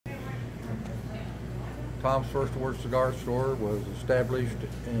Tom's First Word Cigar Store was established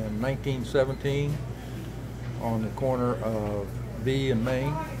in 1917 on the corner of V and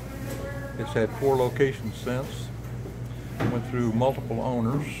Main. It's had 4 locations since. Went through multiple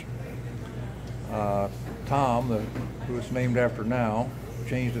owners. Tom, who it's named after now,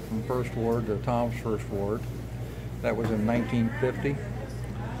 changed it from First Ward to Tom's First Ward. That was in 1950.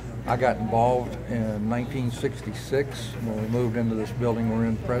 I got involved in 1966 when we moved into this building we're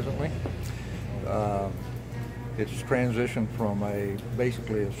in presently. It's transitioned from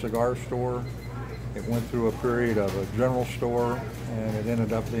basically a cigar store. It went through a period of a general store, and it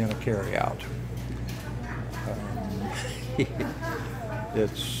ended up being a carryout.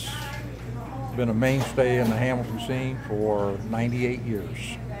 It's been a mainstay in the Hamilton scene for 98 years.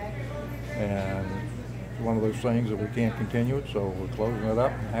 And it's one of those things that we can't continue it, so we're closing it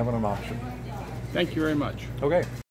up and having an auction. Thank you very much. Okay.